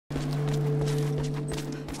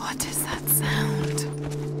What is that sound?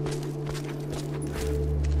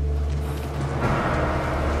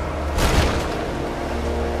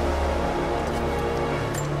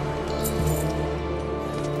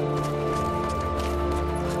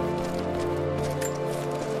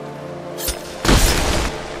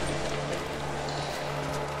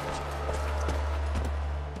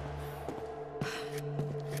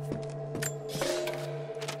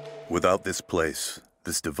 Without this place,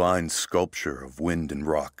 this divine sculpture of wind and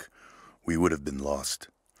rock, we would have been lost.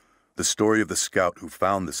 The story of the scout who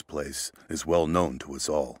found this place is well known to us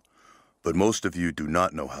all, but most of you do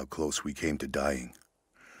not know how close we came to dying.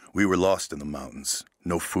 We were lost in the mountains,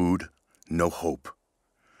 no food, no hope.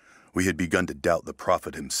 We had begun to doubt the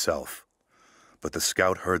prophet himself, but the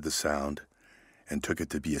scout heard the sound and took it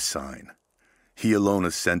to be a sign. He alone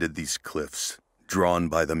ascended these cliffs, drawn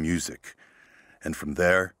by the music, and from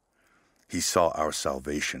there, he saw our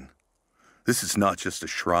salvation. This is not just a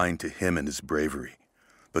shrine to him and his bravery,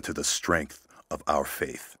 but to the strength of our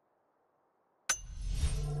faith.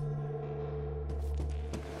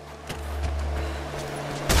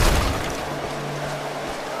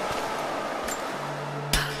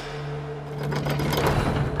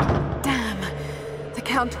 Damn, the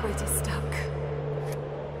counterweight is stuck.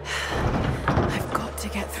 I've got to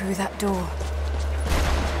get through that door.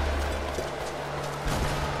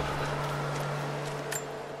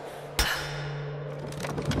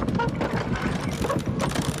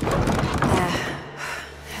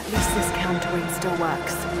 Counterweight still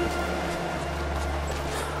works.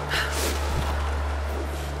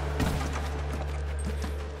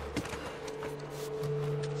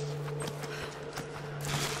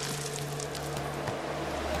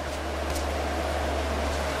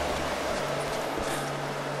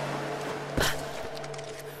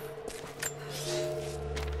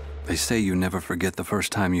 They say you never forget the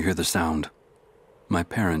first time you hear the sound. My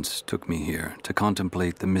parents took me here to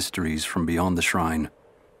contemplate the mysteries from beyond the shrine.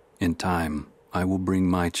 In time, I will bring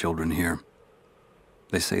my children here.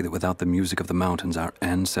 They say that without the music of the mountains, our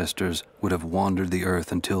ancestors would have wandered the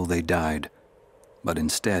earth until they died. But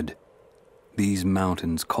instead, these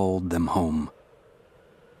mountains called them home,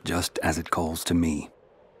 just as it calls to me.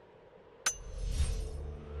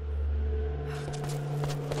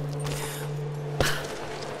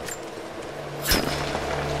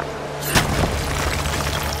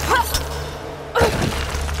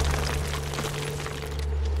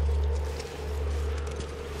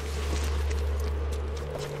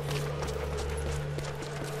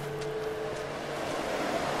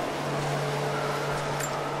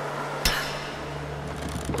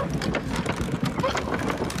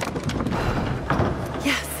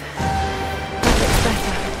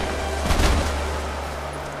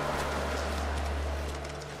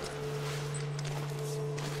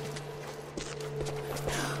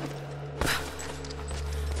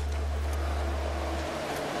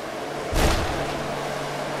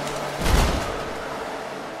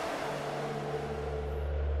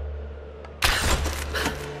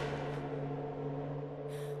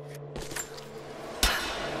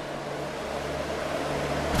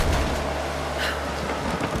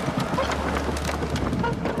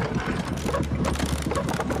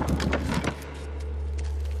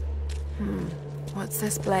 What's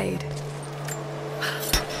this blade?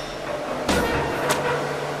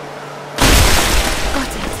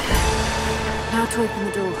 Got it. Now to open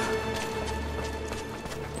the door.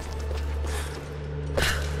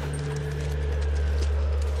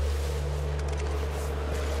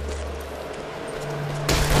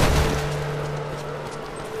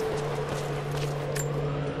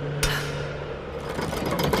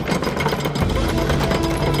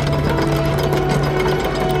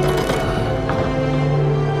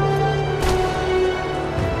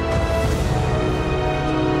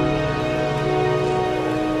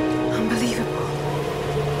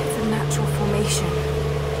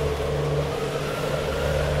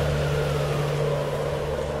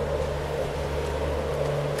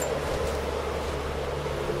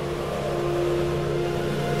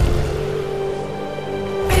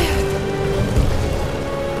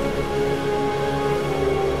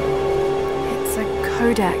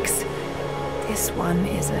 Codex. This one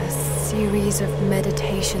is a series of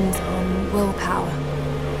meditations on willpower.